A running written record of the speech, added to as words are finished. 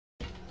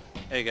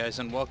Hey guys,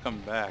 and welcome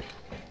back.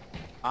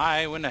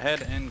 I went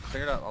ahead and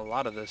cleared out a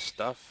lot of this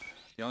stuff.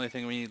 The only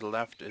thing we need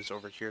left is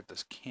over here at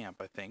this camp,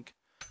 I think,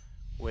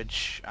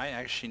 which I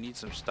actually need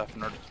some stuff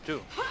in order to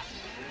do.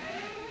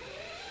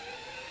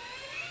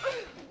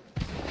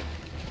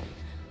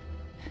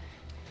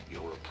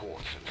 Your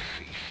reports have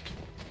ceased.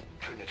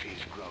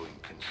 Trinity's growing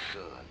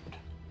concerned.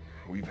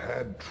 We've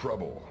had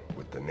trouble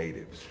with the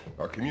natives.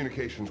 Our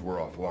communications were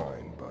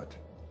offline, but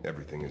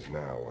everything is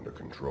now under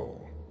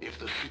control. If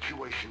the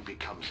situation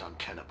becomes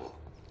untenable,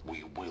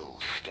 we will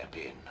step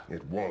in.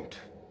 It won't.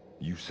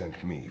 You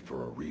sent me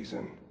for a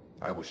reason.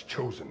 I was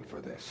chosen for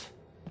this.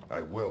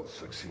 I will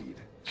succeed.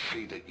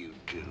 See that you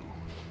do.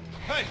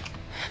 Hey!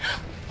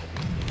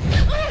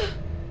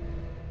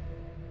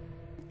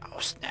 Oh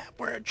snap,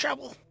 we're in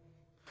trouble.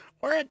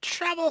 We're in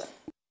trouble.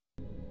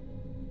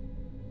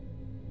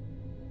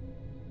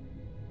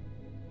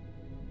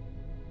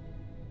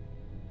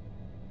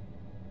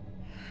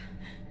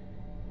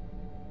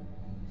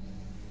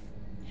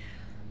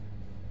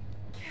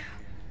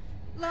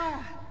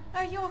 Lara,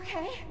 are you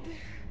okay?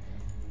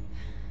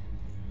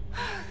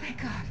 Oh,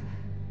 thank God.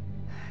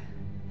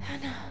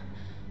 Anna,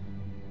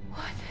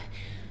 what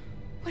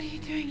are you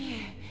doing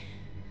here?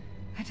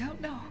 I don't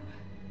know.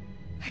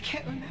 I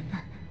can't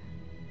remember.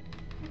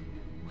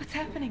 What's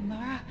happening,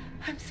 Lara?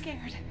 I'm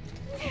scared.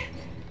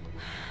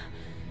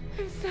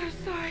 I'm so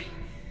sorry.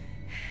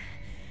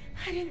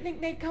 I didn't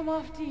think they'd come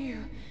after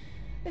you.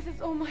 This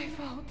is all my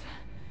fault.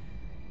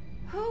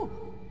 Who?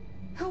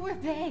 Who were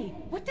they?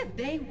 What did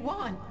they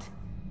want?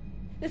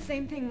 The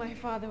same thing my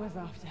father was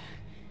after.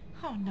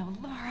 Oh no,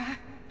 Lara.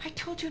 I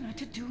told you not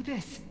to do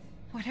this.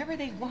 Whatever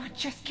they want,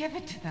 just give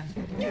it to them.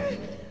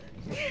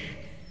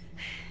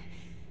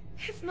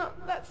 It's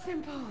not that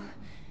simple.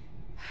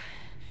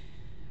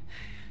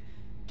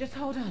 Just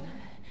hold on.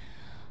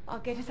 I'll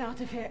get us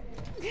out of here.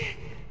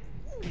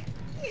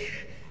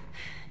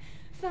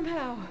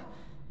 Somehow.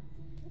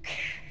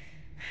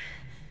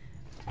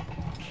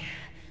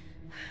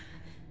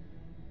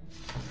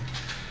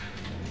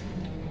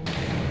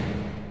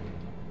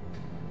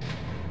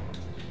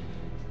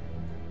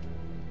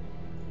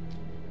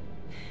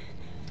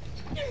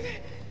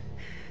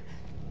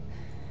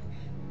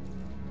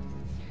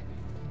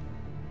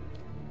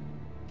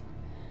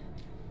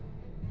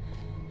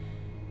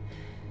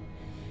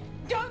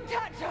 Don't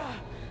touch her!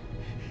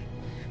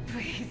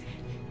 Please.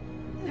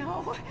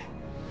 No.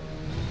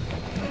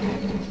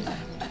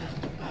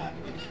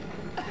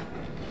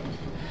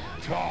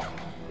 Talk!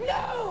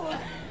 No!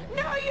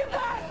 No, you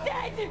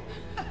bastard!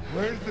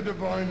 Where's the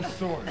divine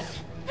source?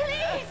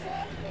 Please!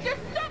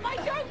 Just stop! I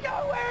don't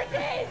know where it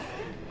is!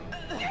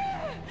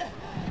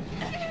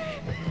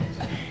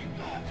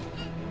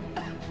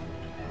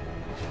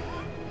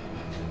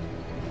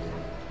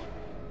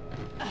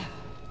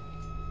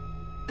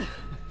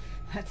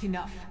 That's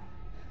enough.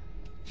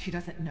 She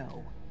doesn't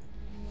know.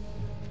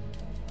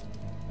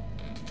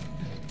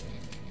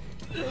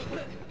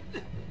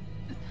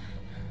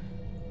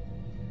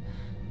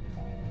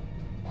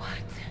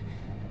 What?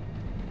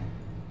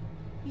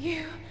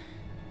 You...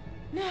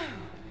 No.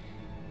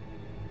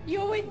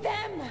 You're with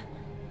them!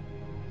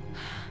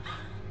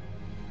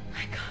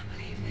 I can't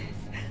believe this.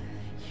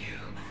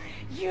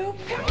 You...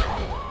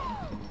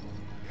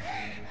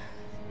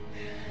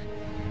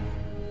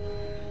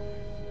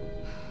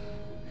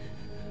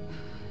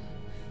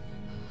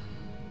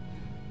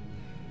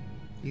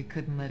 You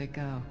couldn't let it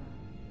go,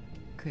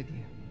 could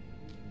you?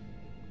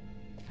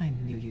 I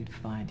knew you'd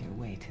find your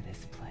way to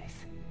this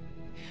place.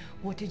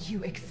 What did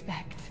you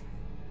expect?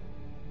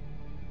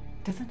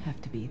 Doesn't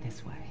have to be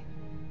this way.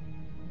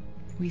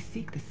 We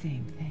seek the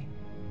same thing.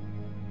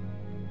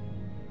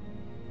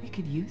 We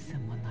could use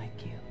someone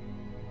like you.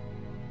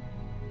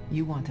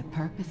 You want a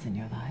purpose in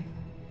your life?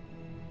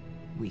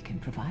 We can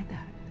provide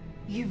that.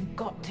 You've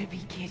got to be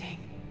kidding.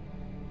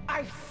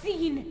 I've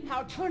seen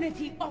how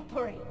Trinity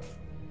operates.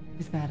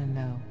 Is that a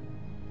no?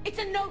 It's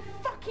a no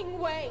fucking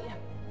way!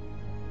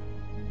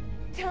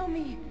 Tell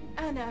me,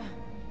 Anna,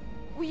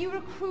 were you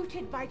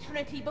recruited by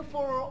Trinity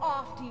before or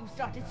after you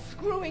started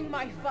screwing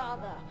my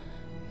father?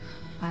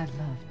 I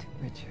loved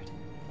Richard.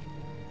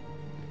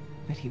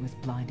 But he was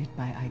blinded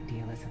by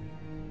idealism,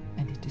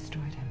 and it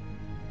destroyed him.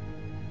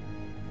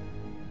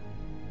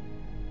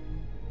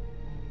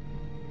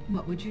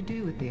 What would you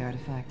do with the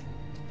artifact?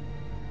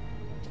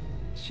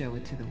 Show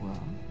it to the world?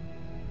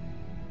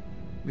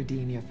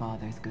 Redeem your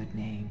father's good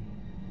name?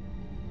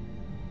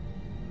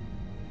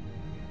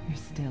 You're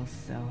still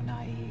so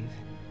naive.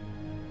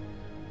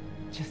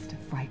 Just a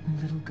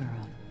frightened little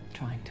girl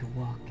trying to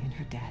walk in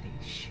her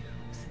daddy's shoes.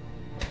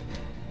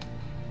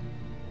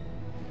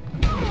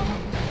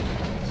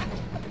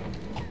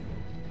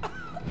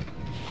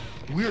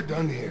 We're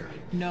done here.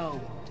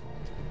 No.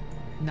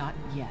 Not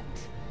yet.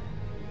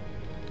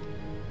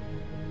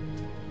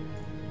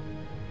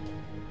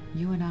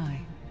 You and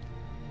I,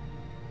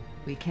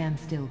 we can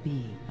still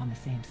be on the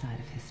same side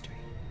of history.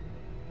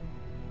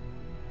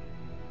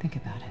 Think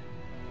about it,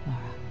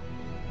 Lara.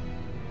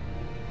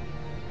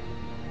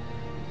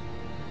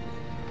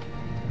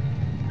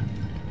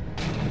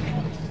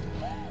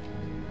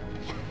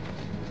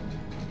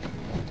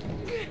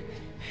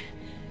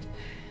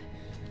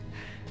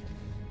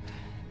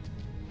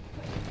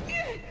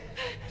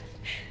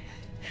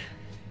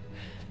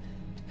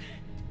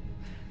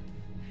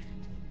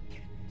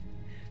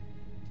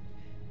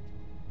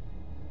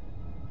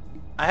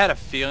 I had a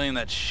feeling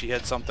that she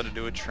had something to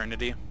do with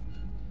Trinity.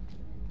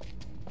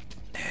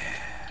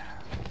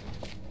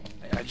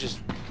 I just...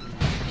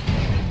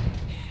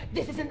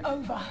 This isn't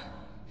over.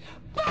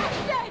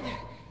 Bastard!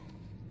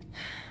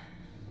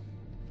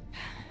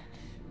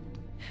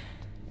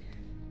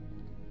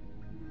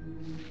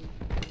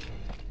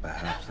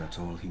 Perhaps that's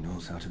all he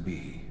knows how to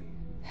be.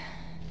 I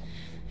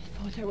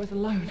thought I was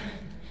alone.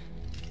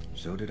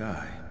 So did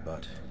I,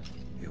 but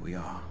here we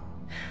are.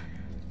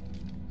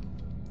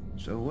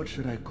 So what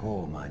should I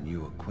call my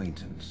new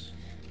acquaintance?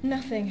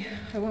 Nothing.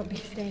 I won't be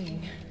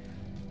staying.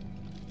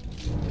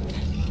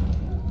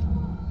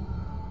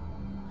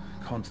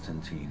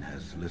 Constantine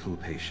has little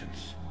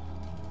patience.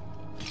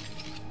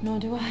 Nor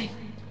do I.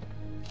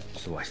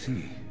 So I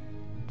see.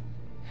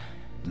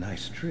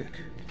 Nice trick.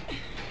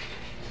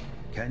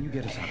 Can you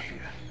get us out of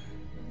here?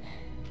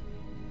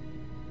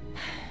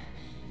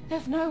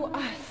 There's no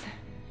us.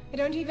 I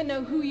don't even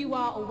know who you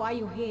are or why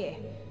you're here.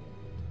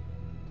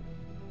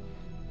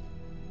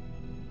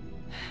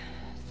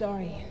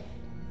 Sorry.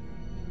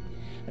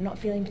 I'm not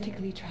feeling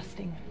particularly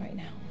trusting right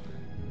now.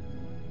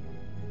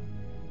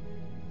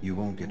 You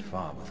won't get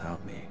far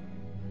without me.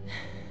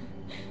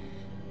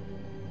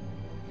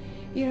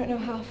 You don't know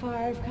how far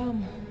I've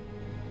come.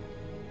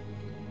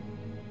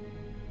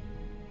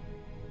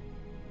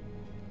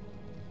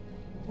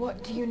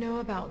 What do you know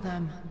about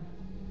them?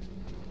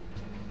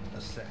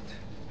 A sect.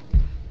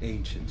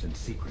 Ancient and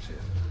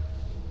secretive.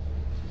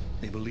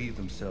 They believe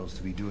themselves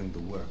to be doing the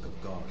work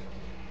of God.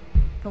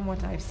 From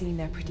what I've seen,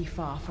 they're pretty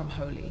far from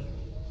holy.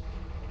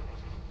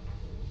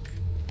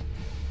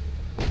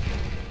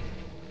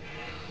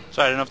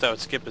 So I don't know if that would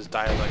skip his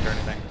dialogue or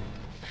anything.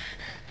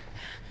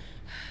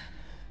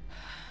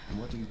 And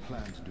what do you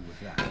plan to do with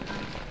that?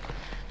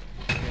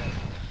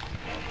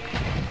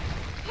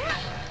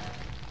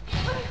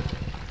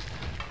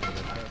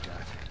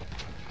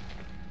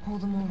 All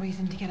the more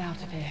reason to get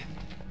out of here.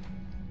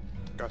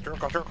 Got through,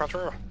 got through, got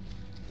through.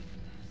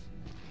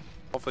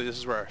 Hopefully this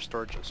is where our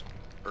storage is.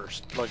 Or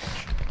luggage.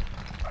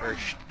 Or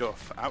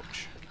stuff.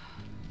 Ouch.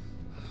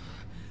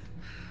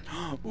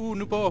 Ooh,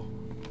 new bow.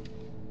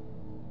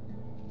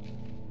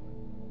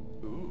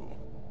 Ooh.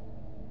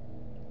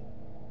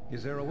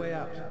 Is there a way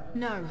out?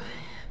 No,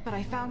 but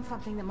I found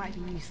something that might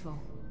be useful.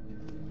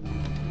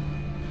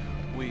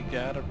 We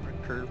got a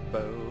curve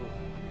bow.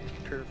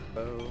 Curve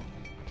bow.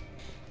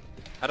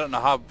 I don't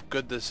know how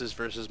good this is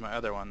versus my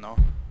other one though.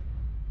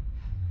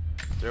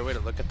 Is there a way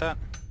to look at that?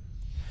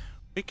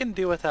 We can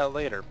deal with that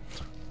later.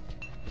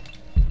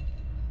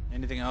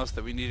 Anything else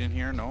that we need in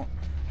here? No.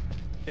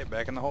 Okay,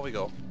 back in the hole we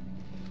go.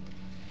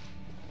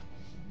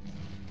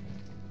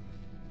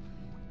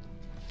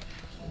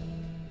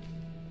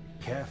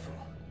 Careful.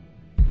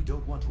 We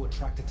don't want to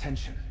attract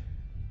attention.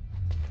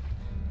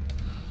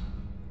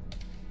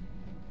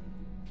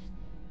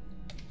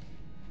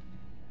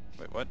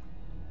 Wait, what?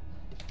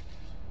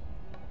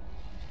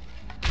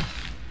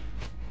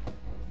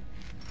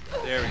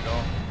 There we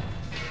go.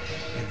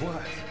 It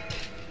worked.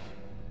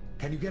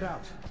 Can you get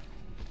out?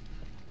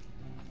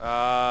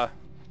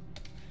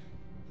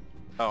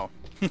 Oh.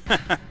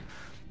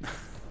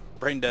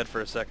 Brain dead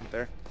for a second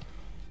there.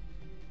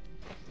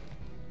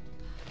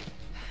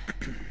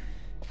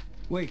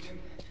 Wait.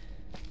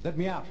 Let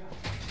me out.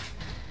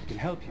 I can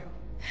help you.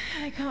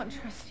 I can't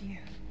trust you.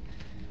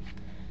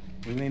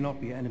 We may not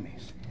be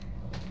enemies.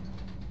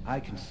 I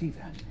can see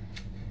that.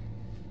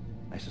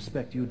 I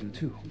suspect you do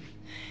too.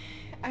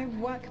 I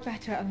work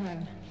better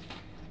alone.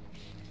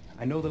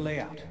 I know the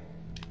layout.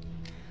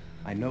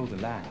 I know the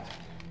land.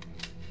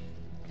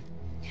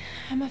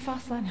 I'm a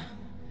fast learner.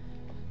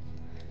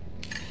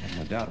 I've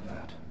no doubt of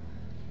that.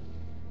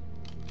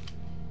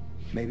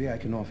 Maybe I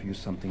can offer you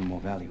something more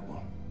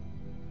valuable.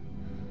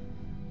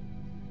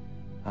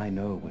 I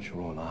know what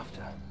you're all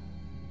after.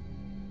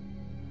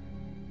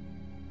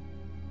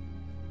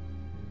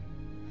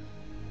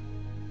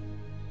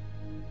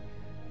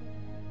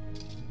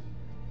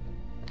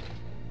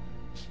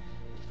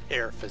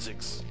 Air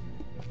physics.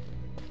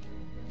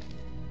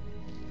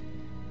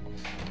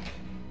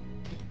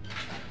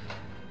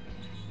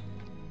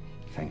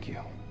 Thank you.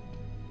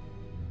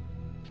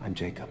 I'm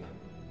Jacob.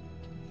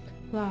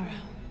 Lara,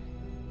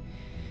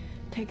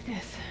 take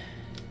this.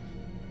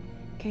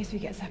 In case we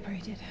get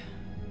separated.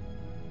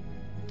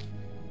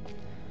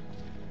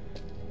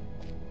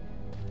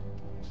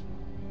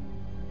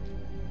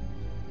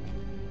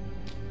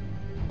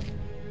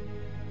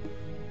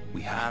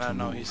 We have I to don't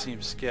know, move. he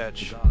seems The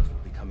sketch. guards will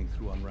be coming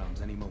through on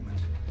rounds any moment.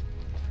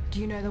 Do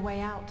you know the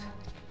way out?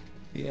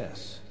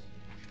 Yes.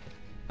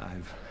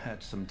 I've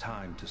had some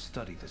time to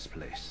study this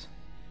place.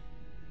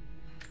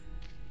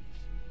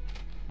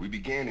 We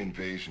began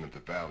invasion of the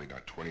valley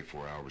not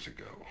 24 hours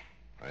ago.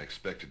 I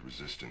expected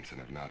resistance and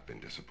have not been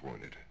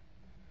disappointed.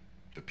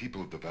 The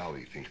people of the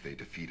valley think they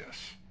defeat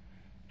us,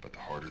 but the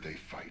harder they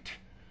fight,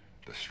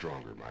 the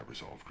stronger my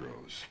resolve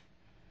grows.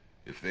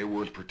 If they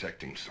weren't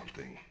protecting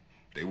something,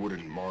 they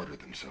wouldn't martyr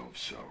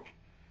themselves so.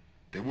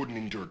 They wouldn't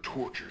endure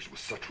tortures with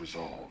such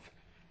resolve.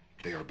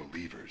 They are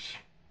believers.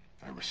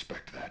 I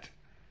respect that.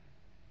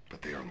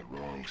 But they are on the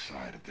wrong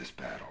side of this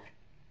battle.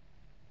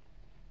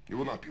 It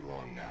will not be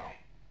long now.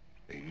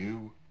 A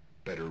new,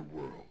 better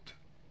world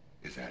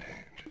is at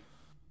hand.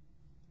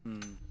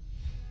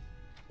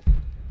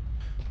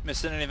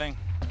 Missing anything?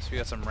 So we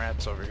got some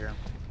rats over here.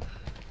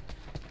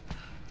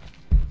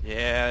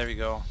 Yeah, there we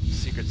go.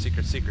 Secret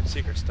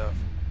stuff.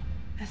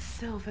 A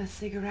silver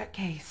cigarette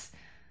case.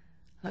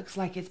 Looks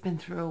like it's been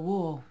through a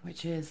war,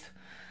 which is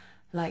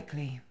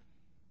likely.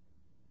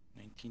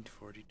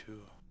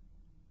 1942.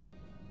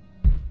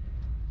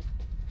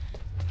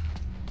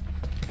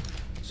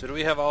 So do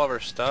we have all of our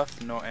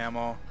stuff? No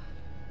ammo.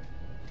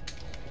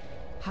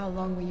 How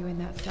long were you in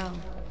that cell?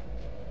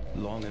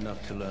 Long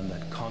enough to learn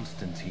that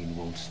Constantine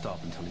won't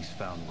stop until he's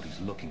found what he's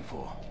looking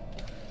for.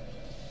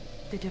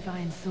 The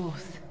divine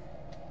source.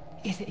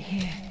 Is it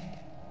here?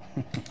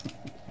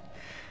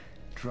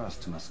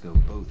 Trust must go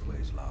both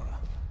ways, Lara.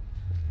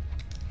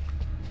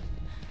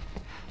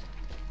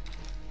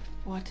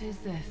 What is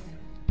this?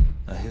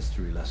 A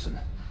history lesson.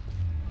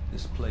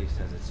 This place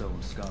has its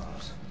own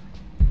scars.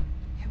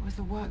 It was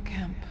a work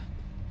camp.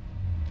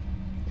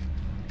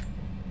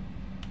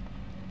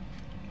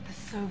 The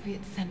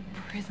Soviets sent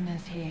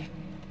prisoners here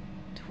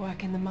to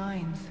work in the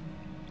mines.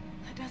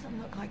 That doesn't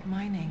look like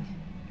mining.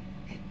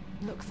 It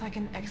looks like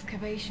an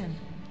excavation.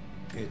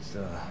 It's,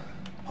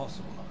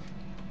 possible.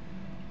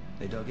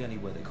 They dug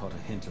anywhere they caught a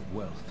hint of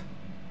wealth.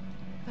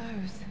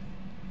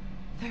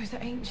 Those are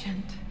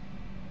ancient.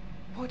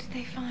 What did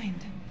they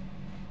find?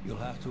 You'll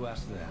have to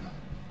ask them.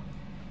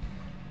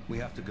 We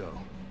have to go.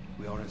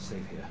 We aren't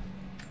safe here.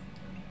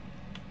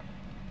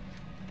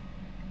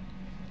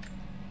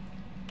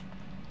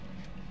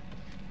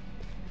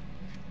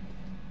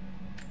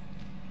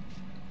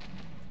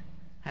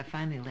 I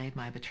finally laid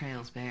my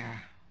betrayals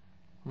bare.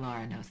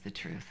 Lara knows the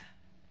truth.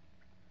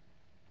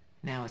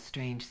 Now a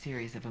strange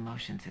series of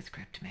emotions has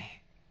gripped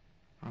me.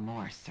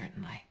 Remorse,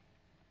 certainly.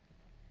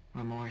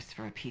 Remorse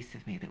for a piece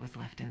of me that was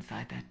left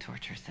inside that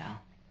torture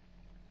cell.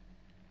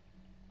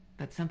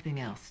 But something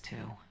else,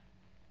 too.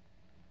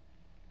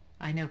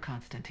 I know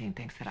Constantine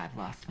thinks that I've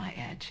lost my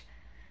edge,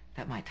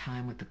 that my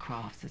time with the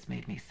Crofts has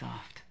made me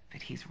soft,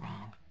 but he's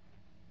wrong.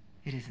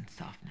 It isn't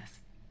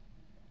softness.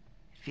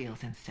 It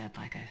feels instead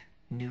like a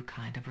new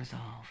kind of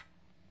resolve.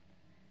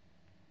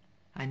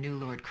 I knew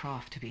Lord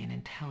Croft to be an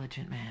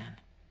intelligent man.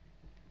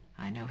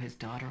 I know his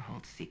daughter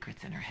holds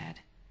secrets in her head.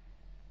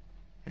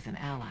 As an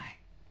ally,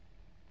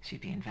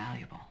 she'd be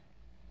invaluable.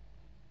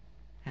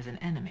 As an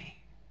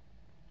enemy,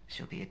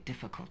 she'll be a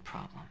difficult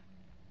problem.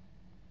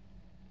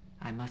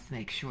 I must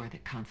make sure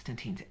that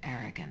Constantine's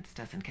arrogance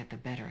doesn't get the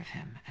better of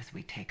him as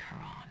we take her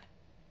on.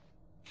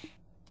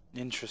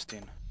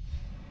 Interesting.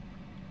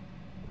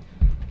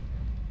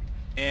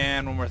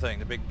 And one more thing,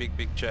 the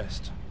big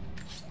chest.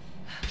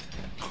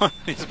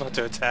 He's about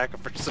to attack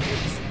for some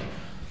reason.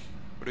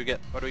 What do we get?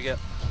 What do we get?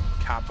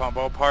 Compound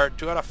bow part,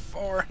 2 out of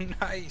 4,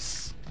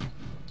 nice!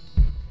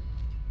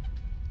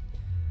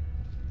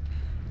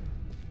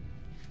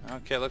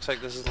 Okay, looks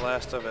like this is the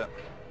last of it.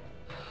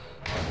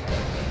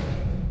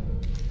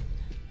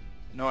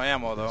 No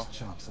ammo though. Best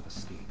chance of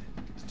escape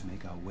is to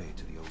make our way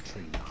to the old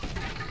train yard.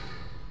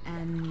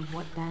 And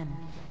what then?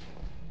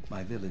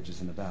 My village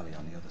is in a valley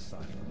on the other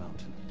side of the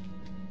mountain.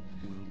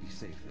 We'll be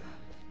safe there.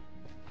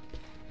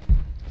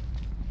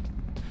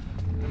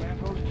 Command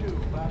Post 2,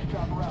 last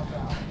chopper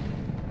outbound.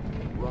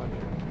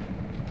 Roger.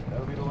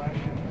 That'll be the last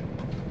shipment.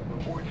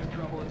 Reports of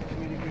trouble at the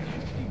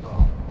communications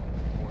depot.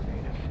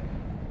 Coordinate us.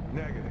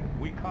 Negative.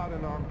 We caught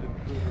an armed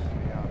intruder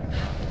from the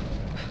outside.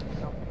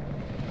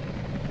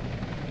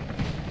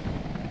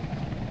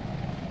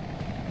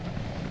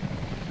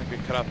 I think we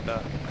cut out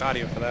the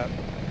audio for that.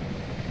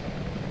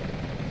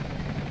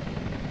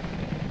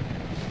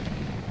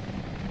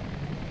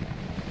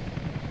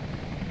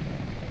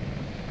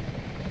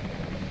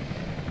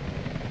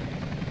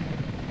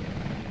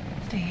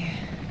 Stay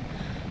here.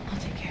 I'll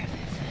take care of this.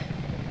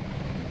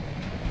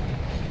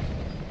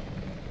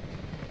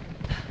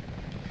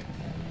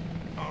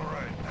 All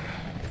right.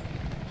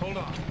 Hold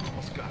on.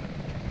 Almost got it.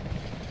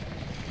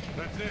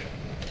 That's it.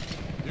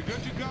 You're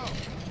good to go.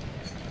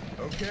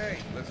 Okay,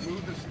 let's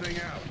move this thing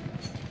out.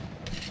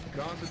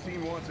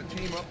 Constantine wants a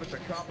team up at the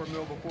copper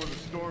mill before the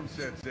storm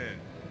sets in.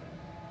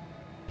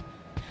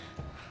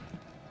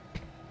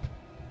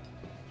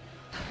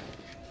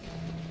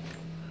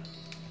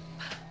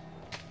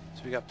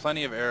 So we got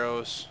plenty of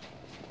arrows.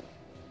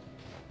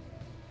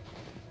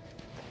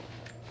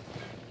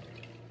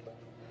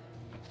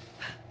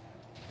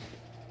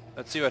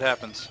 Let's see what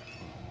happens.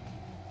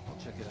 I'll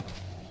check it out.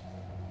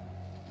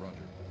 Roger.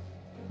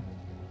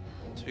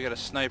 So we got a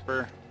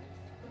sniper.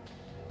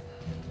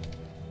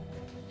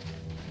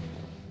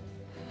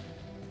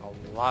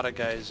 A lot of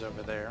guys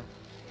over there.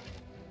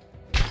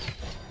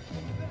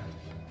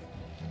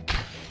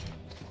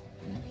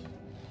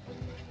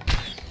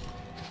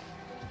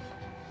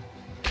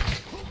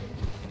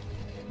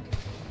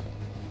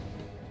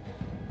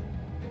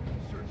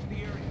 Search the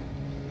area.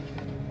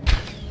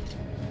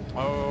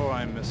 Oh,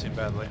 I'm missing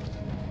badly.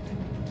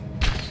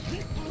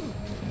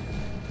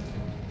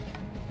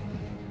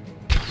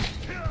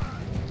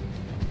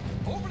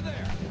 Over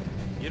there.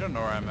 You don't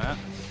know where I'm at.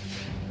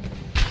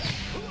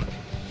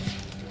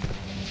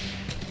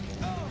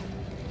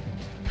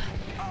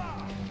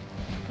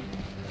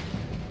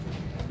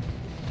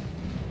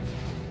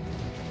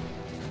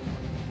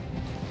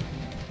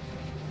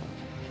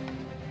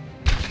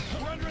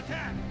 We're under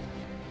attack!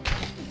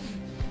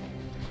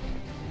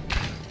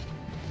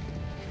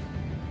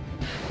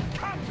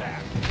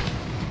 Contact!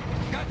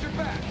 Got your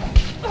back!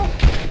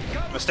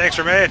 Mistakes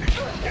were made.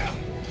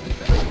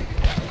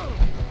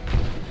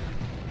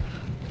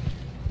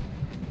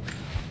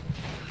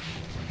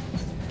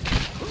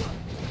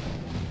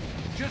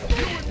 Just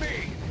you and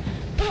me!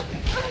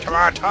 Come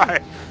on,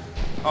 Ty.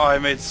 Oh, I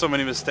made so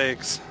many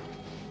mistakes.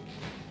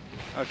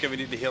 Okay, we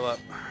need to heal up.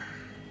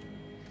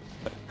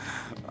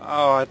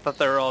 Oh, I thought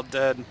they were all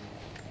dead.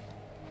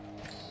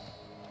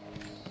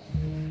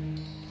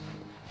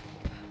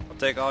 I'll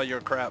take all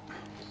your crap.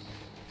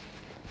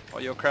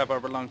 All your crap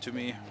belong to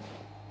me.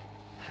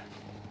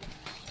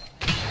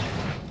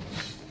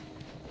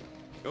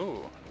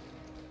 Ooh.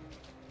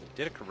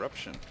 Data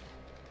corruption.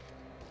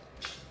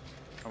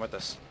 How about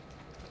this?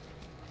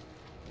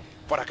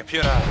 For a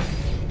computer!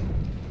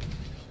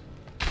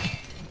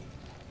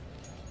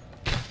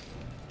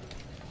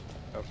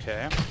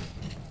 Okay.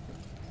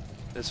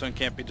 This one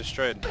can't be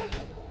destroyed.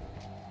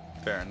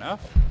 Fair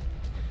enough.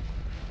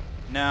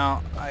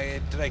 Now,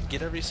 did I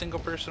get every single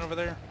person over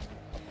there?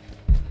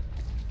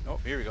 Oh,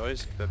 here we go.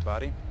 Here's a dead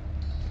body.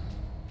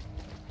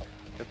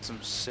 Got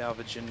some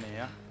salvage in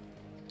there.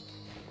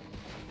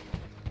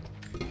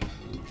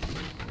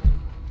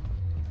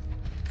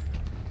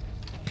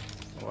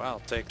 Oh,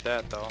 I'll take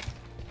that though.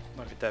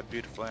 Look at that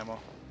beautiful ammo.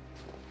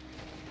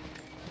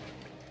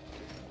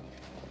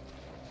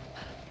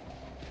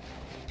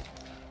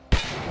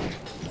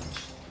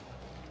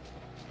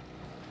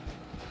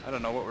 I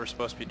don't know what we're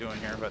supposed to be doing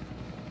here, but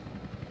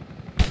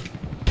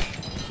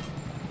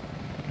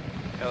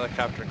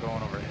helicopter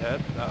going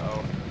overhead.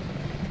 Uh-oh.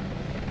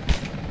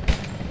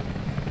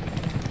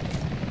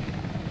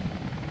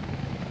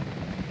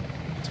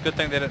 It's a good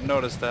thing they didn't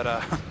notice that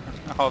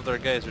all of their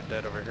guys are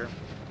dead over here.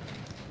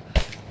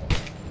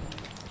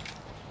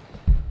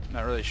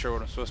 Not really sure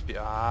what I'm supposed to be.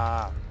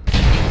 Ah.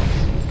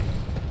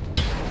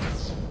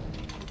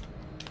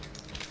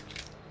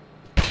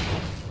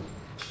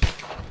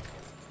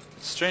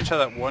 It's strange how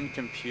that one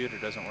computer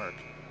doesn't work.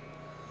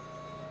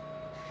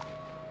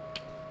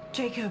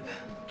 Jacob,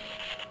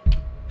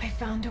 I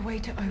found a way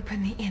to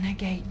open the inner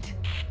gate.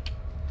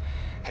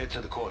 Head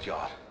to the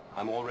courtyard.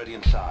 I'm already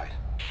inside.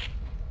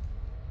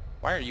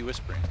 Why are you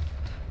whispering?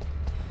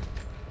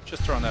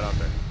 Just throwing that out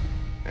there.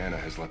 Anna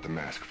has let the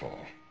mask fall.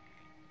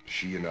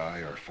 She and I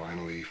are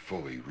finally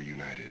fully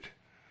reunited.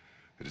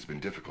 It has been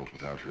difficult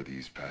without her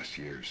these past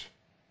years.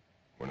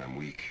 When I'm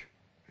weak,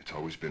 it's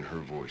always been her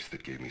voice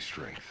that gave me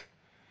strength.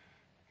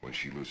 When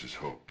she loses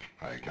hope,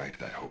 I ignite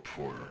that hope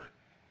for her.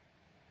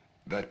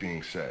 That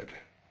being said,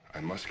 I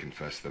must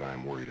confess that I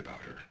am worried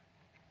about her.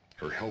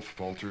 Her health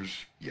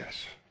falters,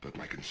 yes, but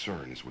my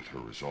concern is with her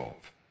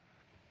resolve.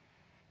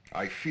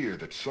 I fear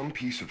that some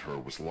piece of her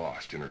was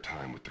lost in her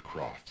time with the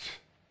Crofts.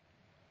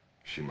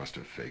 She must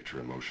have faked her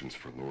emotions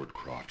for Lord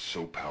Croft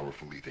so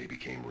powerfully they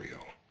became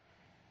real.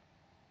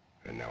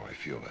 And now I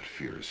feel that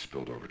fear has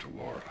spilled over to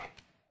Laura.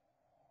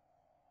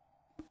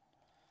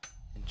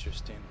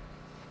 Interesting.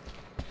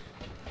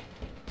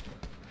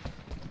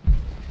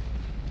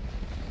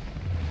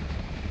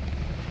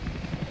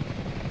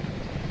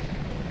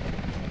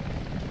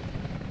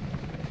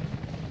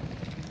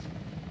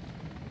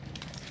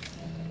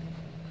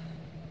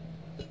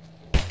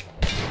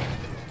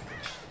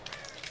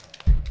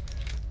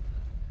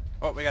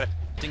 Oh, we got a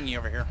thingy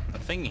over here. A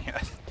thingy. A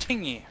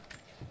thingy.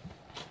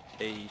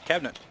 A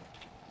cabinet.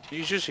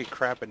 There's usually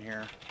crap in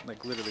here.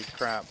 Like, literally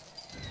crap.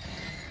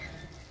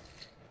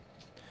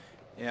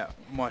 Yeah,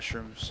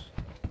 mushrooms.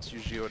 That's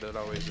usually what it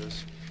always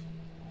is.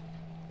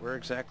 Where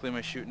exactly am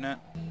I shooting at?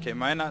 Okay,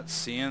 am I not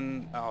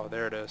seeing... Oh,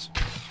 there it is.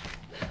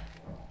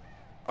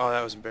 Oh,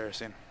 that was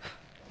embarrassing.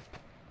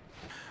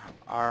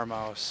 Our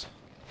mouse.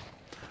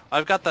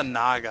 I've got the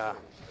Naga.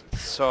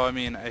 So, I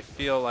mean, I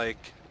feel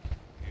like...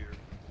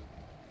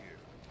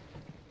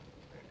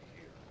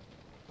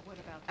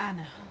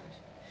 Anna,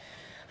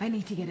 I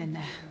need to get in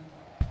there.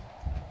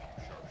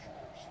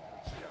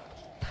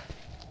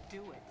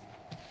 Do it.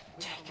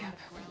 Jacob,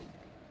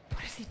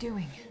 what is he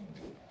doing?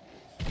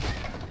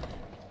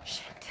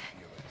 Shit.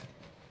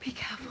 Be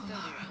careful, Some of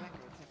Laura. the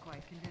records are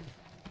quite convincing.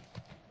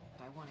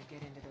 But I want to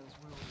get into those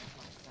rooms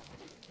myself.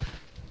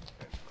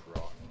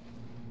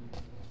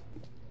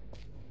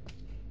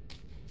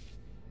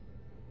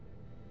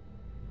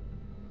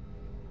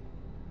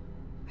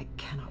 I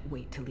cannot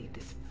wait to leave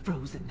this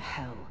frozen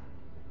hell.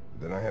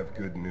 Then I have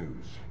good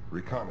news.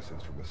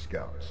 Reconnaissance from the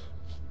scouts.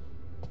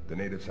 The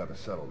natives have a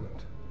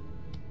settlement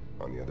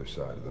on the other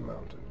side of the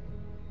mountain.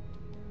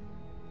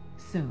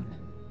 Soon,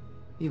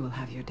 you will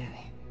have your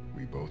day.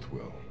 We both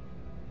will.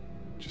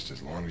 Just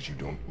as long as you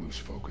don't lose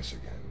focus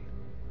again.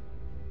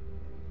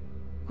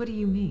 What do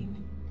you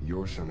mean?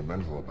 You're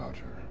sentimental about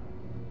her.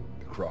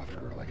 The Croft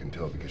girl, I can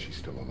tell because she's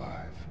still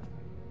alive.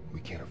 We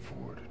can't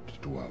afford to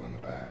dwell in the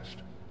past.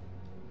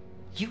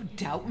 You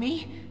doubt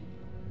me?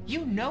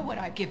 You know what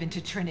I've given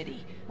to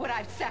Trinity, what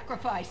I've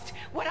sacrificed,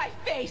 what I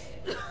face.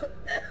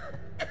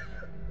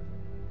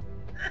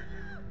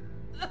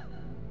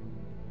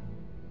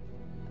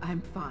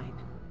 I'm fine.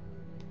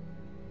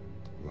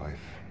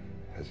 Life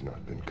has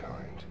not been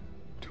kind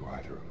to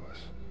either of us,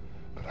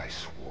 but I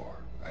swore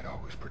I'd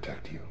always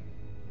protect you.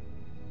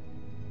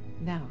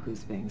 Now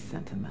who's being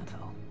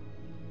sentimental?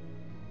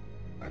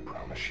 I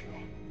promise you.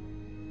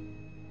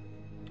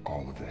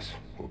 All of this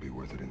will be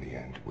worth it in the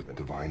end. With the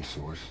divine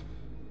source,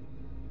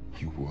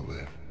 you will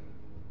live.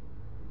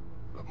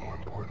 But more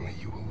importantly,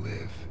 you will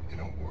live in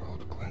a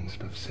world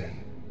cleansed of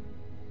sin.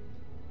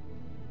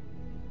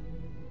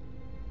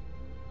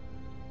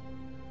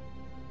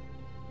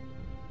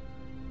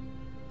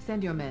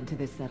 Send your men to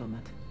this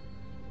settlement.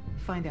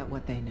 Find out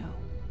what they know.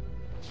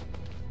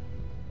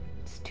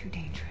 It's too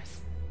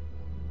dangerous.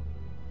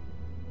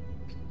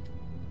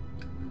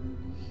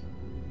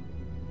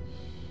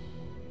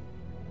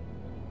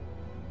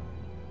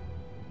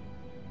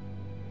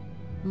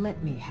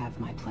 Let me have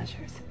my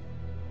pleasures.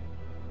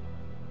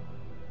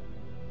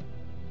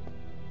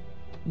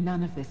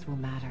 None of this will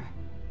matter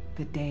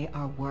the day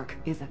our work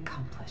is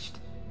accomplished.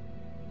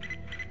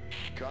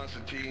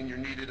 Constantine, you're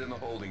needed in the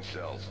holding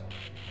cells.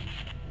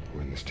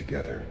 We're in this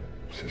together,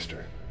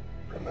 sister.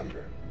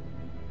 Remember.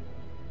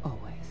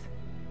 Always.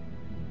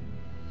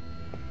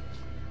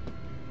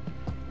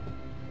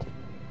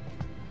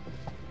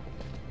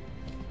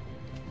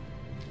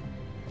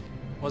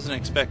 Wasn't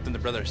expecting the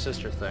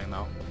brother-sister thing,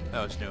 though.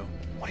 That was new.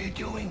 What are you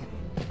doing?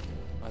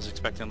 I was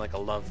expecting, like, a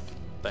love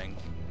thing.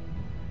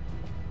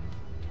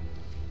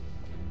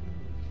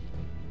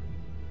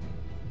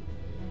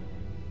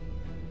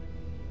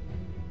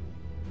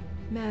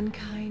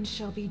 Mankind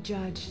shall be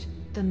judged.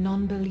 The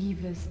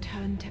non-believers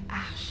turned to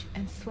ash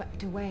and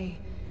swept away,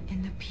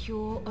 and the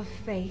pure of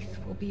faith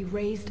will be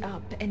raised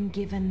up and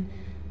given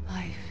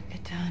life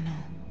eternal.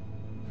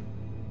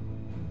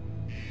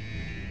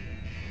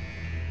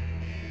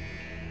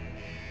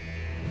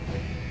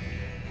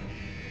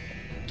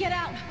 Get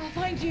out! I'll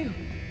find you!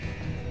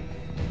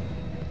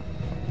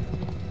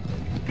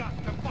 You've got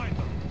to find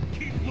them.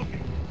 Keep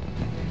looking.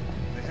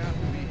 They have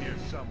to be here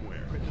somewhere.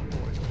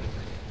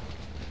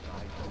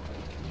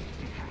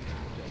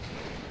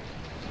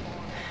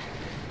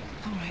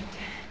 All right.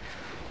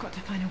 Got to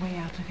find a way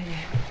out of here.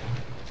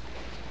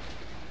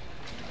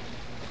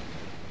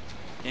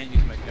 Can't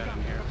use my gun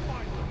in here.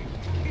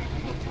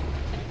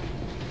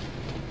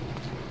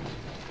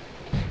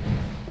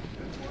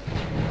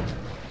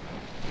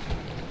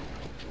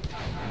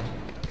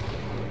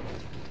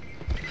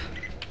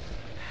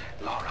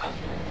 Lara,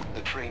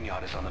 the train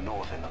yard is on the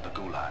north end of the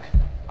Gulag.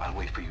 I'll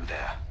wait for you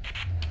there.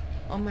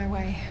 On my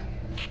way.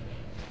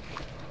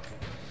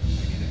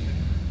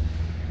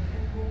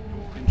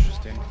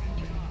 Interesting.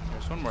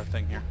 There's one more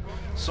thing here.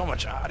 So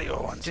much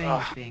audio on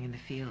Strange being in the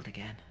field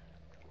again.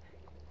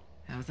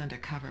 I was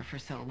undercover for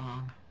so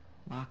long,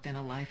 locked in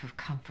a life of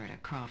comfort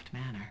at Croft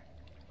Manor.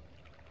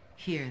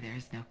 Here there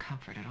is no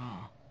comfort at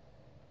all.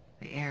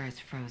 The air is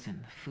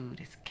frozen, the food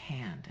is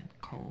canned and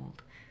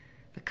cold.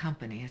 The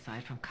company,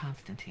 aside from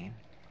Constantine,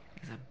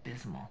 is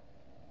abysmal.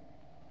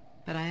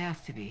 But I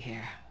asked to be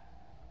here.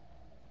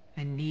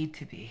 I need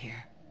to be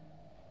here.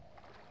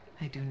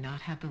 I do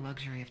not have the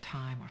luxury of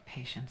time or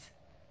patience.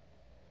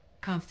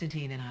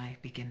 Constantine and I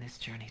begin this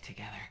journey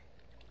together.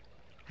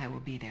 I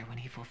will be there when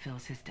he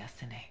fulfills his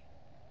destiny.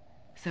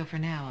 So for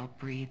now, I'll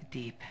breathe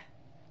deep.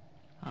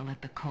 I'll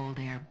let the cold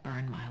air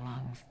burn my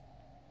lungs.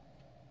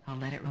 I'll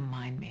let it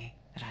remind me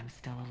that I'm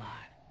still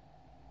alive.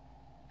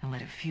 And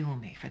let it fuel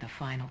me for the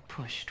final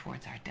push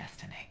towards our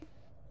destiny.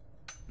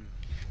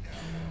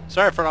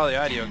 Sorry for all the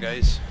audio,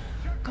 guys.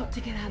 Got to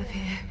get out of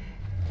here.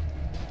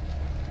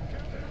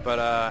 But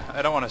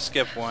I don't want to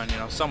skip one. You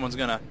know, someone's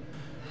gonna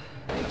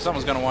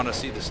want to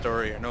see the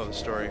story or know the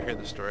story or hear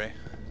the story.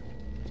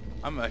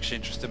 I'm actually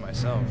interested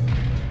myself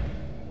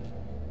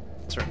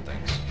in certain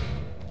things.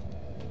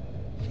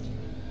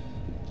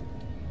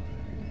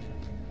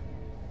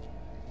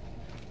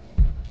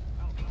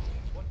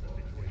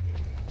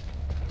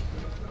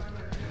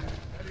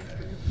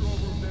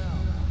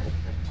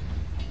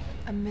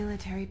 A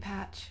military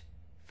patch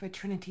for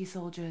Trinity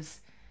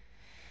soldiers.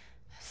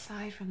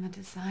 Aside from the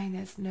design,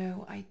 there's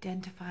no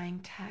identifying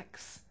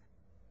tags.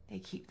 They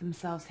keep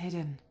themselves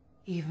hidden,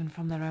 even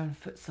from their own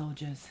foot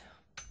soldiers.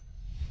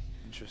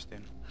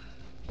 Interesting.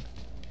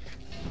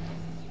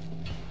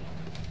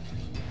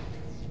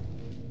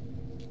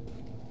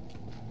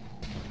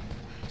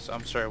 So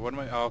I'm sorry, what am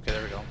I? Oh, okay,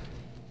 there we go.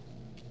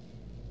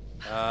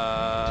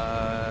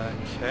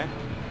 Okay.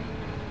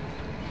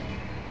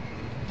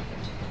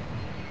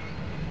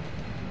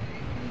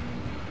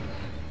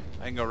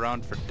 I can go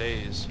around for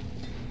days.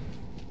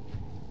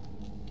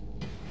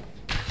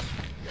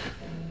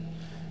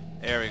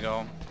 There we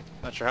go.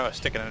 Not sure how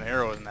sticking an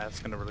arrow in that's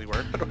gonna really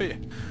work, but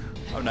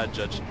I'm not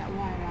judging. That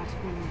wire out of the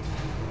room.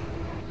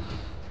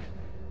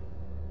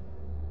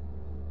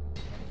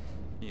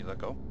 Can you let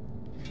go?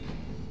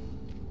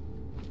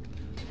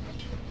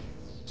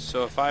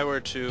 So if I were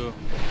to...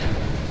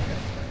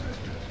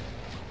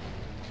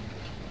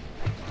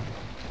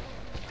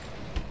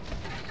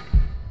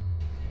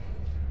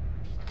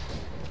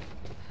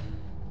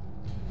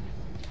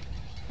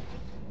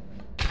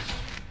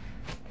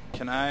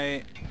 Can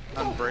I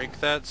unbreak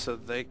that so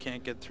they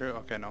can't get through?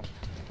 Okay, no.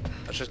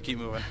 Let's just keep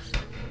moving.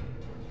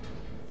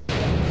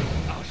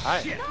 Oh,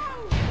 hi. Shit.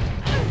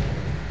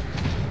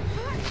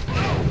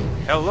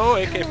 Hello,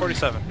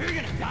 AK-47. You're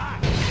gonna die.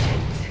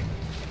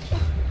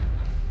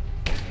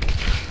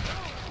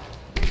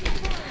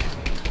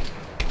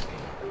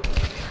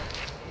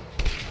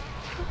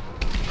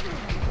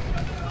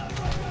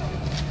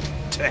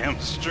 Damn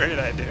straight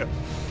I do.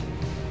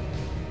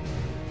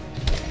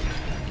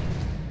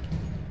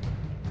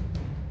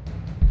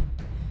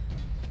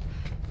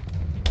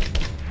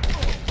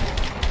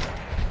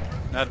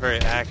 Not very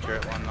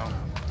accurate one though.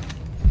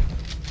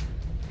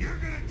 You're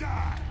gonna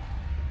die.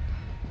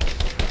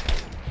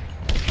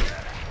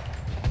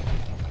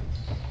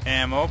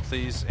 Ammo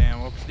please,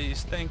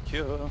 thank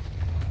you.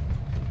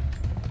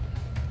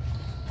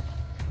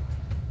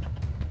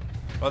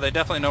 Well, they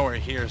definitely know we're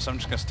here, so I'm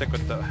just gonna stick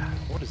with the...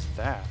 What is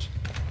that?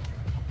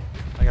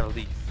 I got a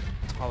leaf.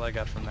 That's all I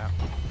got from that.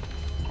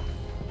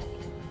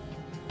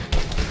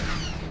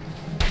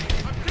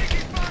 I'm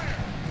taking fire.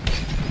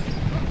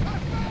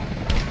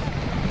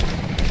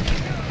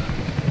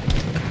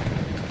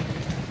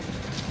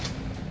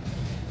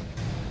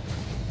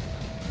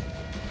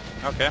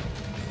 Okay.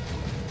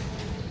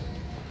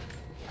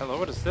 Hello,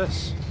 what is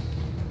this?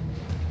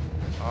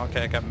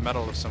 Okay, I got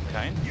metal of some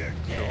kind. You're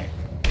dead.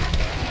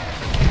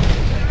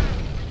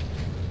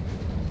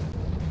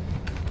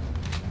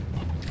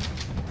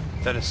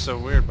 That is so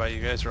weird why you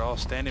guys are all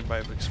standing by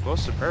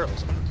explosive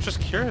barrels. I'm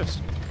just curious.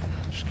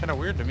 It's just kind of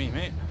weird to me,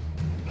 mate.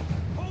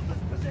 Hold this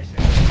position.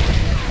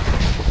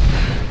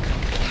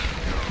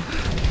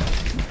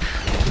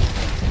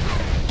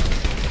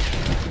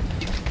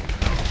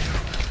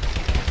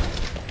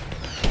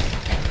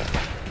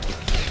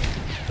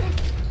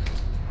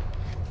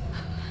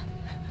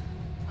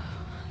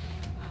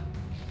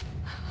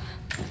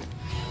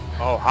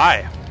 Oh,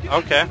 hi.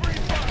 Okay.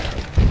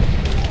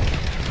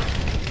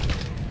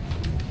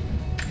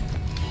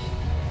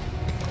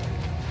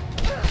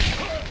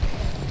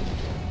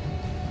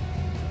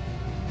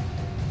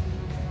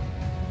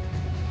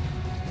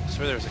 I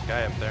swear there was a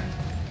guy up there.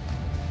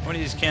 How many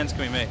of these cans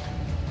can we make?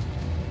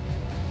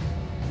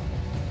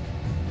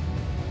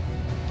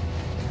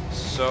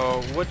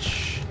 So,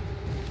 which...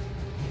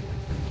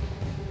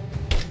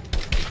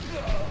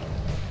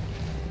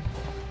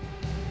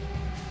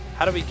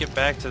 How do we get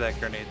back to that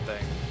grenade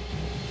thing?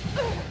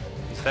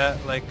 Is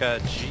that like a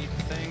Jeep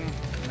thing?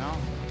 No?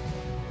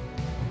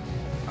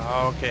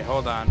 Oh, okay,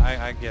 hold on.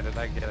 I get it,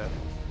 I get it.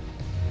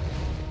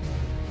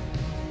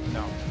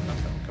 No,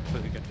 I'm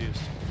completely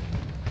confused.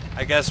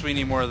 I guess we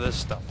need more of this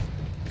stuff.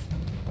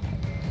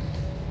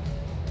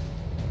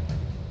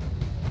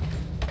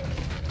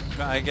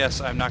 I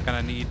guess I'm not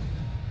gonna need...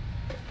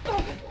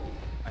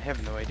 I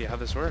have no idea how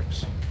this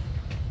works.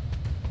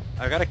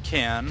 I got a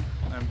can.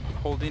 I'm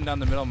holding down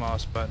the middle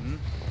mouse button.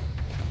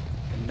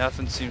 And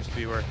nothing seems to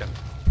be working.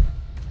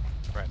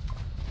 Right.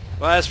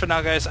 Well, as for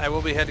now, guys, I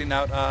will be heading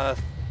out.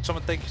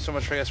 Thank you so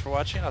much for you guys for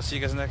watching. I'll see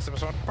you guys in the next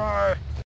episode. Bye!